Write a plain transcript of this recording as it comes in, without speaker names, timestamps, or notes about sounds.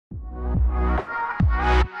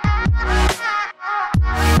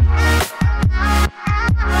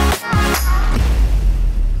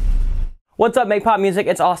What's up, Make Pop Music?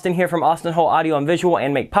 It's Austin here from Austin Holt Audio and Visual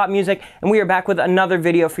and Make Pop Music, and we are back with another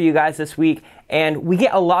video for you guys this week. And we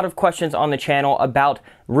get a lot of questions on the channel about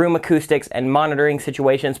room acoustics and monitoring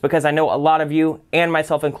situations because I know a lot of you, and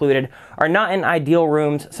myself included, are not in ideal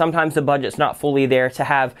rooms. Sometimes the budget's not fully there to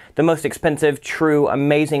have the most expensive, true,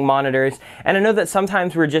 amazing monitors. And I know that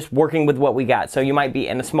sometimes we're just working with what we got. So you might be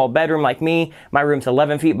in a small bedroom like me. My room's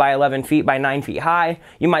 11 feet by 11 feet by 9 feet high.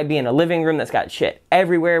 You might be in a living room that's got shit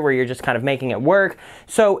everywhere where you're just kind of making it work.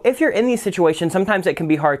 So if you're in these situations, sometimes it can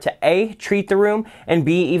be hard to A, treat the room, and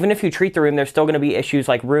B, even if you treat the room, there's still going to be issues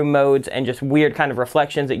like room modes and just weird kind of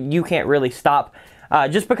reflections that you can't really stop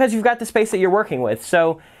just because you've got the space that you're working with.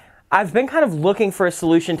 So I've been kind of looking for a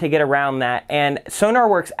solution to get around that, and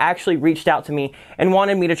Sonarworks actually reached out to me and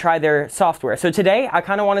wanted me to try their software. So today I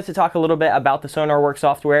kind of wanted to talk a little bit about the Sonarworks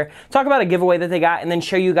software, talk about a giveaway that they got, and then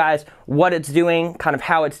show you guys what it's doing, kind of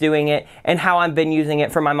how it's doing it, and how I've been using it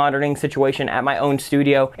for my monitoring situation at my own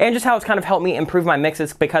studio, and just how it's kind of helped me improve my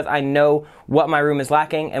mixes because I know what my room is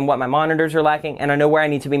lacking and what my monitors are lacking, and I know where I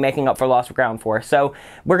need to be making up for lost ground for. So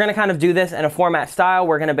we're going to kind of do this in a format style.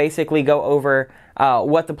 We're going to basically go over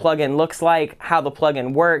what the plugin looks like, how the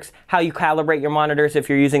plugin works, how you calibrate your monitors if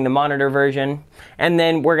you're using the monitor version, and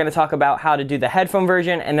then we're going to talk about how to do the headphone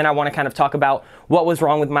version, and then I want to kind of talk about what was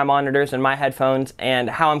wrong with my monitors and my headphones and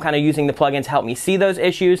how I'm kind of using the plugin to help me see those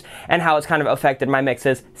issues and how it's kind of affected my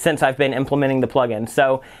mixes since I've been implementing the plugin.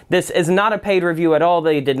 So this is not a paid review at all.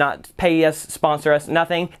 They did not pay us, sponsor us,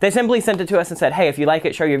 nothing. They simply sent it to us and said, hey, if you like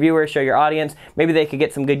it, show your viewers, show your audience, maybe they could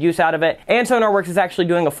get some good use out of it. And Sonarworks is actually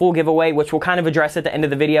doing a full giveaway, which we'll kind of address at the end of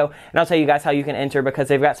the video, and I'll tell you guys how you can enter because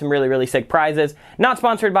they've got some really sick prizes. Not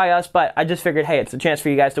sponsored by us, but I just figured, hey, it's a chance for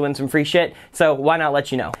you guys to win some free shit, so why not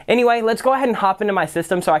let you know? Anyway, let's go ahead and hop into my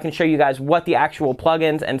system so I can show you guys what the actual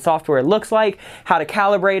plugins and software looks like, how to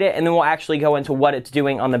calibrate it, and then we'll actually go into what it's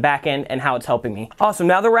doing on the back end and how it's helping me. Awesome,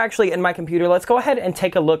 now that we're actually in my computer, let's go ahead and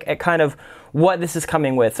take a look at kind of what this is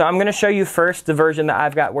coming with. So I'm going to show you first the version that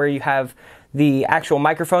I've got where you have the actual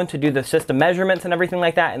microphone to do the system measurements and everything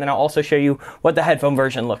like that, and then I'll also show you what the headphone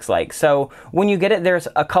version looks like. So when you get it, there's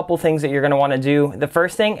a couple things that you're going to want to do. The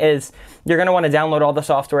first thing is you're going to want to download all the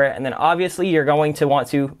software, and then obviously you're going to want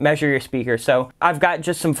to measure your speakers. So I've got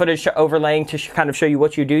just some footage overlaying to kind of show you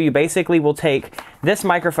what you do. You basically will take this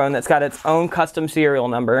microphone that's got its own custom serial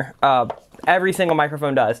number, every single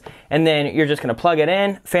microphone does, and then you're just going to plug it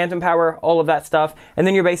in, phantom power, all of that stuff, and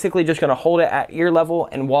then you're basically just going to hold it at ear level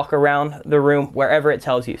and walk around the room wherever it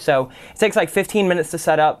tells you. So it takes like 15 minutes to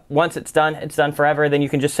set up. Once it's done forever. Then you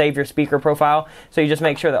can just save your speaker profile. So you just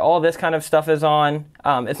make sure that all this kind of stuff is on.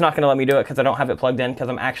 It's not going to let me do it because I don't have it plugged in because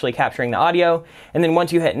I'm actually capturing the audio. And then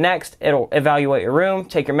once you hit next, it'll evaluate your room,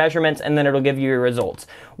 take your measurements, and then it'll give you your results.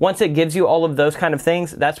 Once it gives you all of those kind of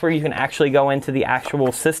things, that's where you can actually go into the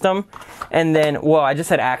actual system. And then, whoa, I just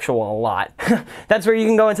said actual a lot. That's where you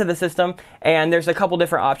can go into the system, and there's a couple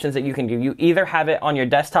different options that you can do. You either have it on your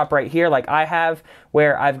desktop right here, like I have,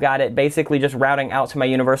 where I've got it basically just routing out to my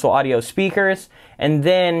universal audio speakers, and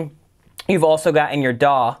then you've also got in your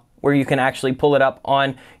DAW, where you can actually pull it up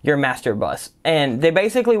on your master bus. And they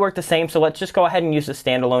basically work the same, so let's just go ahead and use the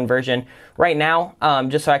standalone version right now,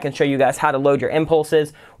 just so I can show you guys how to load your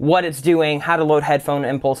impulses, what it's doing, how to load headphone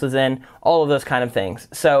impulses in, all of those kind of things.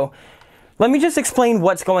 So let me just explain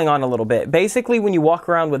what's going on a little bit. Basically, when you walk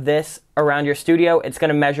around with this around your studio, it's going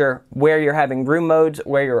to measure where you're having room modes,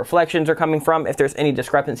 where your reflections are coming from, if there's any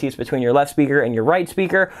discrepancies between your left speaker and your right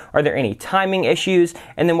speaker, are there any timing issues,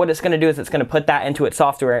 and then what it's going to do is it's going to put that into its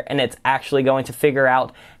software, and it's actually going to figure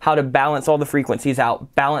out how to balance all the frequencies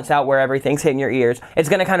out, balance out where everything's hitting your ears. It's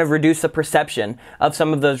going to kind of reduce the perception of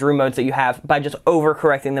some of those room modes that you have by just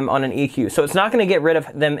overcorrecting them on an EQ. So it's not going to get rid of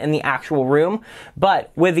them in the actual room,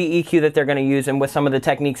 but with the EQ that they're going to use and with some of the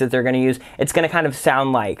techniques that they're going to use, it's going to kind of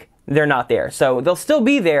sound like they're not there. So they'll still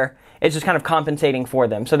be there, it's just kind of compensating for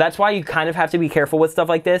them. So that's why you kind of have to be careful with stuff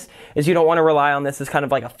like this, is you don't want to rely on this as kind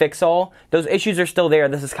of like a fix-all. Those issues are still there.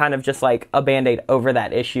 This is kind of just like a band-aid over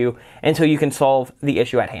that issue until you can solve the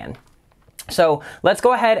issue at hand. So let's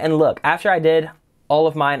go ahead and look. After I did all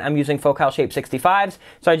of mine, I'm using Focal Shape 65s,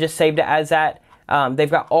 so I just saved it as that. They've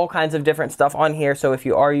got all kinds of different stuff on here, so if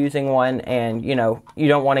you are using one and you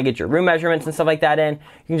don't want to get your room measurements and stuff like that in,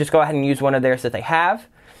 you can just go ahead and use one of theirs that they have.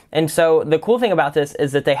 And so the cool thing about this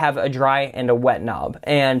is that they have a dry and a wet knob.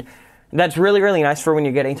 And That's really, really nice for when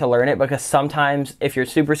you're getting to learn it, because sometimes if you're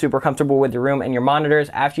super, super comfortable with your room and your monitors,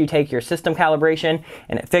 after you take your system calibration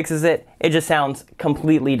and it fixes it, it just sounds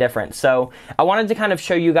completely different. So I wanted to kind of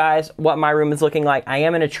show you guys what my room is looking like. I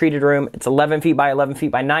am in a treated room. It's 11 feet by 11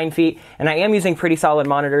 feet by 9 feet, and I am using pretty solid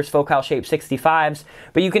monitors, Focal Shape 65s,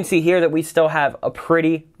 but you can see here that we still have a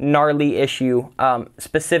pretty gnarly issue,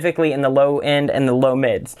 specifically in the low end and the low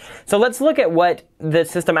mids. So let's look at what the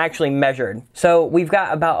system actually measured. So we've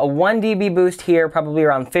got about a 1 dB boost here, probably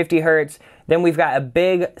around 50 hertz. Then we've got a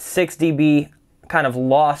big 6 dB kind of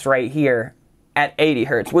loss right here at 80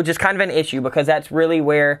 hertz, which is kind of an issue because that's really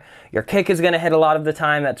where your kick is going to hit a lot of the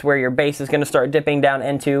time. That's where your bass is going to start dipping down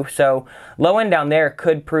into. So low end down there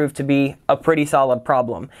could prove to be a pretty solid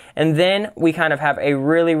problem. And then we kind of have a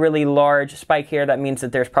really, really large spike here. That means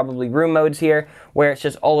that there's probably room modes here where it's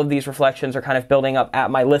just all of these reflections are kind of building up at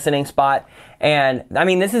my listening spot. And I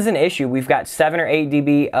mean, this is an issue. We've got 7 or 8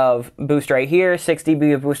 dB of boost right here, 6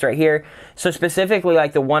 dB of boost right here. So specifically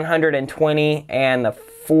like the 120 and the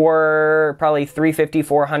probably 350,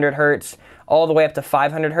 400 hertz, all the way up to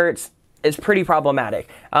 500 hertz is pretty problematic.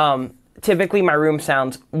 Typically my room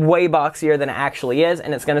sounds way boxier than it actually is,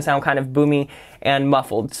 and it's going to sound kind of boomy and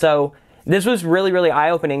muffled. So this was really, really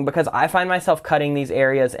eye-opening because I find myself cutting these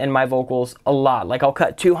areas in my vocals a lot. Like I'll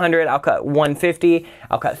cut 200, I'll cut 150,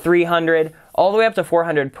 I'll cut 300, all the way up to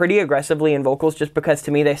 400 pretty aggressively in vocals, just because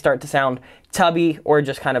to me they start to sound tubby or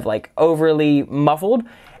just kind of like overly muffled.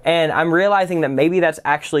 And I'm realizing that maybe that's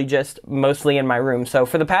actually just mostly in my room. So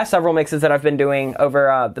for the past several mixes that I've been doing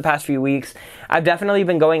over the past few weeks, I've definitely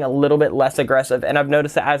been going a little bit less aggressive. And I've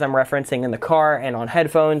noticed that as I'm referencing in the car and on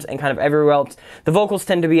headphones and kind of everywhere else, the vocals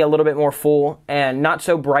tend to be a little bit more full and not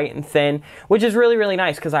so bright and thin, which is really, really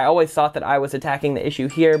nice because I always thought that I was attacking the issue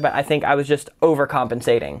here, but I think I was just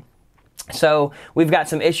overcompensating. So we've got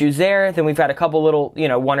some issues there. Then we've got a couple little,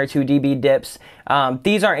 1 or 2 dB dips.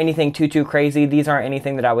 These aren't anything too crazy. These aren't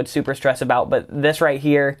anything that I would super stress about, but this right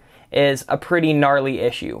here is a pretty gnarly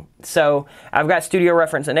issue. So I've got Studio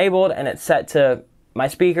Reference enabled and it's set to my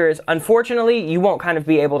speakers. Unfortunately, you won't kind of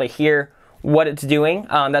be able to hear what it's doing.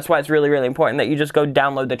 That's why it's really, really important that you just go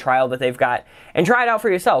download the trial that they've got and try it out for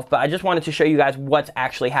yourself. But I just wanted to show you guys what's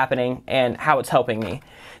actually happening and how it's helping me.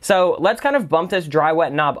 So let's kind of bump this dry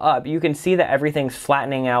wet knob up. You can see that everything's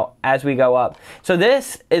flattening out as we go up. So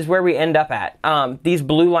this is where we end up at. These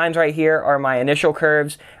blue lines right here are my initial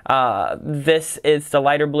curves. This is the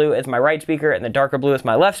lighter blue is my right speaker and the darker blue is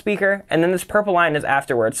my left speaker. And then this purple line is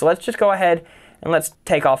afterwards. So let's just go ahead and let's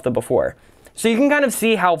take off the before. So you can kind of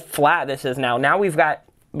see how flat this is now. Now we've got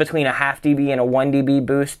between a half dB and a 1 dB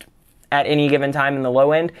boost at any given time in the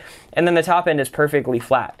low end. And then the top end is perfectly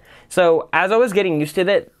flat. So as I was getting used to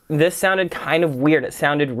it, this sounded kind of weird. It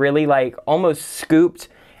sounded really like almost scooped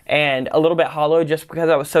and a little bit hollow just because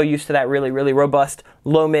I was so used to that really, really robust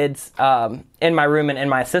low mids in my room and in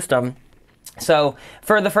my system. So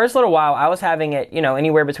for the first little while, I was having it,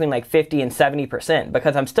 anywhere between like 50 and 70%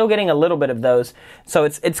 because I'm still getting a little bit of those. So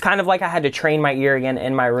it's kind of like I had to train my ear again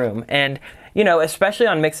in my room. And, especially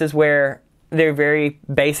on mixes where they're very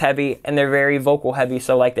bass heavy and they're very vocal heavy.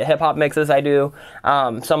 So like the hip hop mixes I do,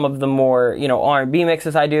 some of the more, R&B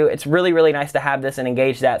mixes I do, it's really, really nice to have this and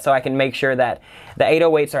engage that so I can make sure that the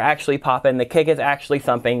 808s are actually popping, the kick is actually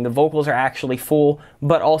thumping, the vocals are actually full,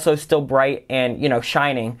 but also still bright and,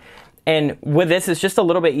 shining. And with this, it's just a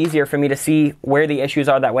little bit easier for me to see where the issues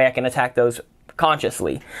are. That way I can attack those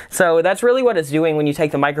consciously. So that's really what it's doing when you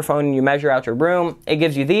take the microphone and you measure out your room. It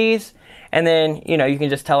gives you these, and then, you can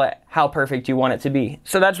just tell it how perfect you want it to be.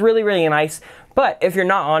 So that's really, really nice. But if you're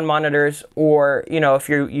not on monitors or, if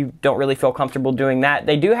you don't really feel comfortable doing that,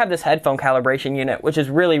 they do have this headphone calibration unit, which is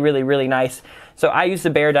really, really, really nice. So I use the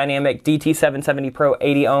Beyerdynamic DT770 Pro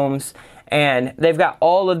 80 ohms. And they've got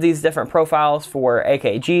all of these different profiles for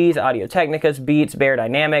AKGs, Audio-Technicas, Beats,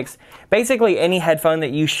 Beyerdynamics. Basically any headphone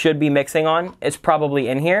that you should be mixing on is probably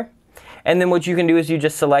in here. And then what you can do is you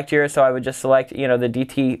just select yours. So I would just select, the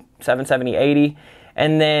DT770-80.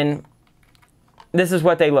 And then this is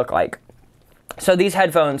what they look like. So these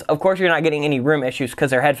headphones, of course you're not getting any room issues because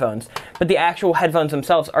they're headphones, but the actual headphones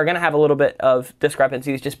themselves are going to have a little bit of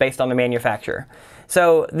discrepancies just based on the manufacturer.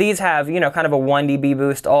 So these have, kind of a 1 dB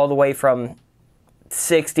boost all the way from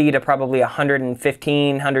 60 to probably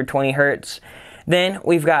 115, 120 hertz. Then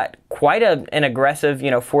we've got quite an aggressive,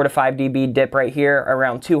 4 to 5 dB dip right here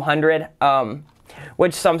around 200,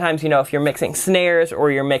 which sometimes, if you're mixing snares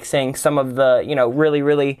or you're mixing some of the, really,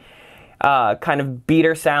 really kind of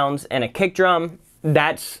beater sounds and a kick drum,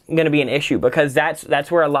 that's going to be an issue, because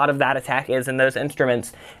that's where a lot of that attack is in those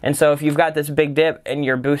instruments. And so if you've got this big dip and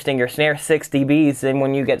you're boosting your snare 6 dBs, then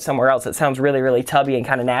when you get somewhere else it sounds really, really tubby and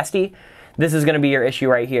kind of nasty, this is going to be your issue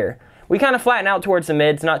right here. We kind of flatten out towards the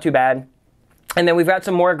mids, not too bad. And then we've got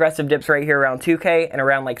some more aggressive dips right here around 2K and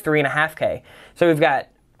around like 3.5K. So we've got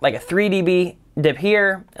like a 3 dB dip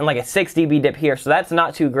here and like a 6 dB dip here. So that's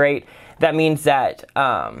not too great. That means that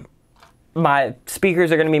my speakers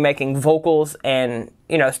are going to be making vocals and,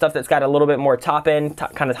 you know, stuff that's got a little bit more top end,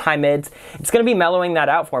 kind of high mids. It's going to be mellowing that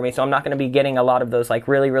out for me, so I'm not going to be getting a lot of those like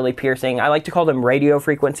really, really piercing. I like to call them radio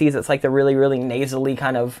frequencies. It's like the really, really nasally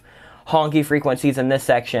kind of honky frequencies in this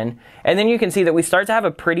section. And then you can see that we start to have a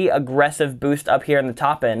pretty aggressive boost up here in the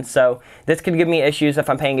top end. So this could give me issues if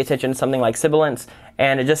I'm paying attention to something like sibilance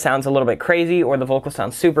and it just sounds a little bit crazy, or the vocal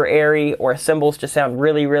sounds super airy, or cymbals just sound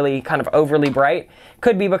really, really kind of overly bright.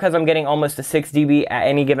 Could be because I'm getting almost a 6 dB at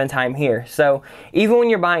any given time here. So even when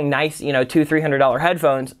you're buying nice, you know, $200-300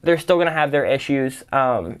 headphones, they're still going to have their issues.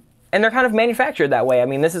 And they're kind of manufactured that way. I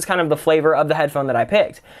mean, this is kind of the flavor of the headphone that I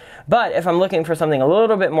picked. But if I'm looking for something a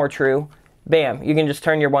little bit more true, bam, you can just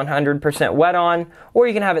turn your 100% wet on, or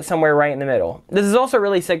you can have it somewhere right in the middle. This is also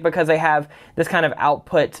really sick because they have this kind of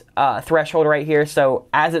output threshold right here. So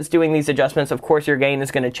as it's doing these adjustments, of course your gain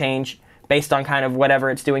is going to change based on kind of whatever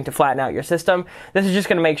it's doing to flatten out your system. This is just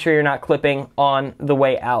going to make sure you're not clipping on the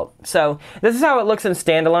way out. So this is how it looks in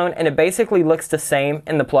standalone, and it basically looks the same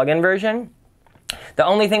in the plug-in version. The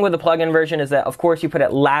only thing with the plug-in version is that, of course, you put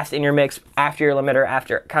it last in your mix, after your limiter,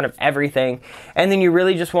 after kind of everything. And then you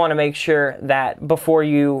really just want to make sure that before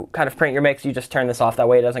you kind of print your mix, you just turn this off. That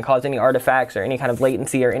way it doesn't cause any artifacts or any kind of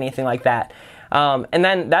latency or anything like that. And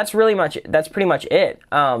then that's pretty much it.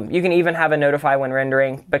 You can even have a notify when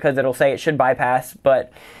rendering, because it'll say it should bypass.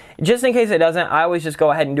 But just in case it doesn't, I always just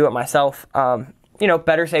go ahead and do it myself. You know,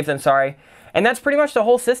 better safe than sorry. And that's pretty much the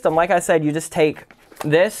whole system. Like I said, you just take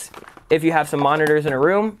this. If you have some monitors in a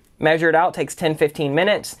room, measure it out, takes 10-15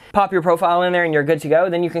 minutes, pop your profile in there and you're good to go.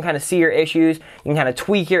 Then you can kind of see your issues, you can kind of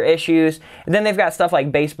tweak your issues. And then they've got stuff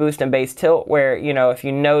like bass boost and bass tilt, where, you know, if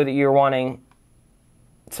you know that you're wanting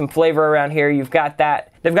some flavor around here, you've got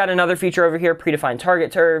that. They've got another feature over here, predefined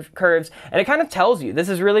target curves, and it kind of tells you. This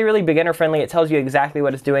is really, really beginner friendly. It tells you exactly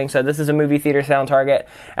what it's doing. So this is a movie theater sound target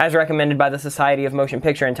as recommended by the Society of Motion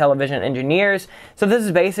Picture and Television Engineers. So this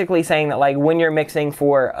is basically saying that, like, when you're mixing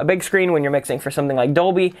for a big screen, when you're mixing for something like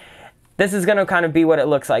Dolby, this is going to kind of be what it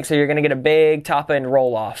looks like. So you're going to get a big top end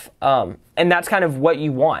roll off. And that's kind of what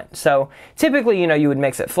you want. So typically, you know, you would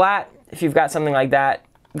mix it flat. If you've got something like that,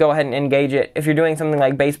 go ahead and engage it. If you're doing something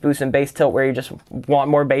like bass boost and bass tilt, where you just want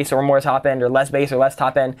more bass or more top end, or less bass or less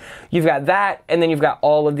top end, you've got that, and then you've got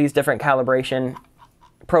all of these different calibration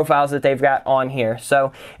profiles that they've got on here.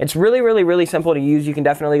 So it's really, really, really simple to use. You can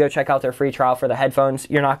definitely go check out their free trial for the headphones.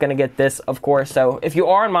 You're not going to get this, of course. So if you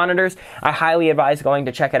are on monitors, I highly advise going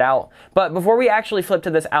to check it out. But before we actually flip to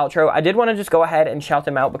this outro, I did want to just go ahead and shout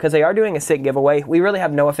them out, because they are doing a sick giveaway. We really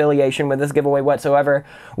have no affiliation with this giveaway whatsoever.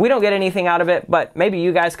 We don't get anything out of it, but maybe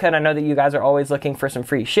you guys could. I know that you guys are always looking for some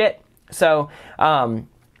free shit. So,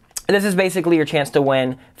 this is basically your chance to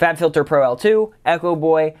win FabFilter Pro L2, Echo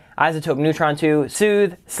Boy, Isotope Neutron 2,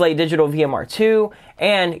 Soothe, Slate Digital VMR 2,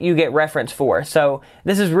 and you get Reference 4. So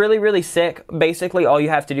this is really, really sick. Basically, all you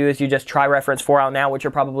have to do is you just try Reference 4 out now, which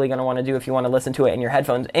you're probably going to want to do if you want to listen to it in your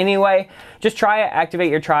headphones anyway. Just try it, activate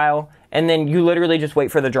your trial, and then you literally just wait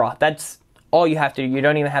for the draw. That's all you have to do. You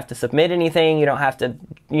don't even have to submit anything. You don't have to,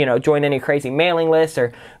 you know, join any crazy mailing lists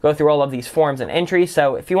or go through all of these forms and entries.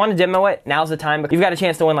 So if you want to demo it, now's the time. You've got a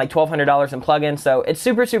chance to win like $1,200 in plugins. So it's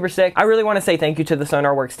super, super sick. I really want to say thank you to the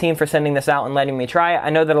Sonarworks team for sending this out and letting me try it. I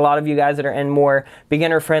know that a lot of you guys that are in more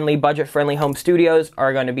beginner-friendly, budget-friendly home studios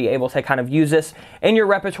are going to be able to kind of use this in your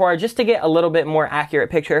repertoire just to get a little bit more accurate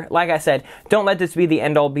picture. Like I said, don't let this be the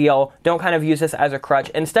end-all, be-all. Don't kind of use this as a crutch.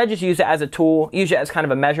 Instead, just use it as a tool. Use it as kind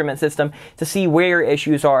of a measurement system to see where your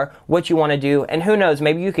issues are, what you want to do, and who knows,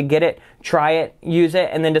 maybe you could get it, try it, use it,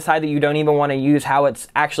 and then decide that you don't even want to use how it's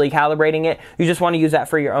actually calibrating it. You just want to use that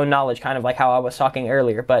for your own knowledge, kind of like how I was talking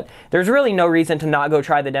earlier. But there's really no reason to not go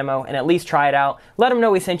try the demo and at least try it out. Let them know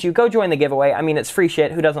we sent you. Go join the giveaway. I mean, it's free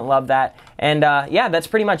shit. Who doesn't love that? And yeah, that's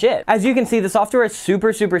pretty much it. As you can see, the software is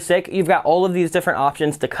super, super sick. You've got all of these different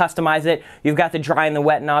options to customize it. You've got the dry and the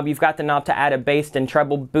wet knob. You've got the knob to add a bass and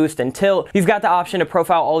treble boost and tilt. You've got the option to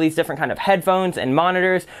profile all these different kind of headphones and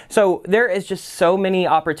monitors. So there is just so many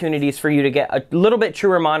opportunities for you to get a little bit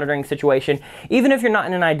truer monitoring situation, even if you're not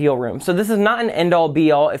in an ideal room. So this is not an end-all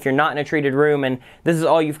be-all if you're not in a treated room and this is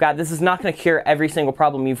all you've got. This is not going to cure every single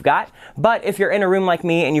problem you've got. But if you're in a room like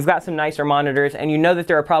me and you've got some nicer monitors and you know that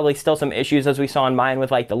there are probably still some issues, as we saw in mine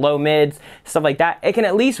with like the low mids, stuff like that, it can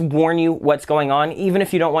at least warn you what's going on. Even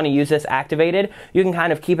if you don't want to use this activated, you can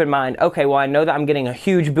kind of keep in mind, okay, well, I know that I'm getting a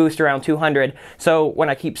huge boost around 200. So when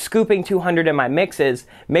I keep scooping 200 in my mixes,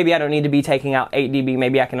 maybe I don't need to be taking out 8 dB.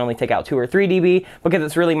 Maybe I can only take out 2 or 3 dB because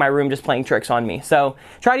it's really my room just playing tricks on me. So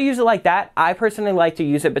try to use it like that. I personally like to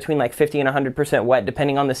use it between like 50 and 100% wet,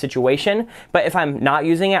 depending on the situation. But if I'm not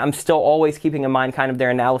using it, I'm still always keeping in mind kind of their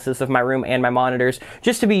analysis of my room and my monitors,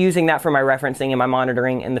 just to be using that for my referencing and my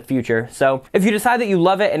monitoring in the future. So if you decide that you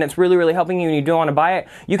love it and it's really, really helping you and you do want to buy it,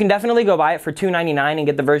 you can definitely go buy it for $2.99 and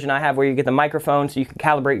get the version I have where you get the microphone so you can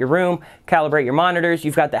calibrate your room, calibrate your monitors.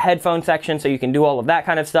 You've got the headphone section so you can do all of that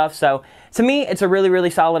kind of stuff. So to me, it's a really, really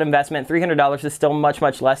solid investment. $300 is still much,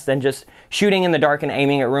 much less than just shooting in the dark and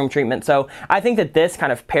aiming at room treatment. So I think that this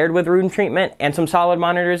kind of paired with room treatment and some solid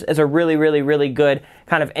monitors is a really, really, really good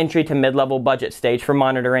kind of entry to mid-level budget stage for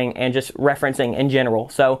monitoring and just referencing in general.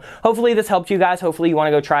 So hopefully this helped you guys. Hopefully you want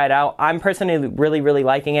to go try it out. I'm personally really, really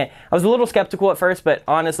liking it. I was a little skeptical at first, but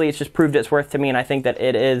honestly, it's just proved its worth to me, and I think that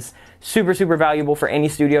it is super, super valuable for any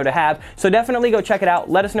studio to have. So definitely go check it out.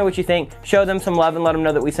 Let us know what you think. Show them some love and let them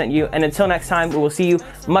know that we sent you. And until next time, we will see you.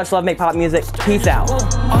 Much love, make pop music. Peace out. All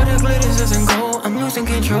the glitters isn't gold. I'm losing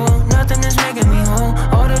control. Nothing is making me whole.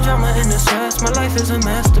 All the drama and the stress. My life is a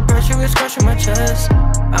mess. The pressure is crushing my chest.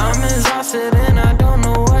 I'm exhausted and I don't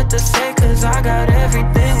know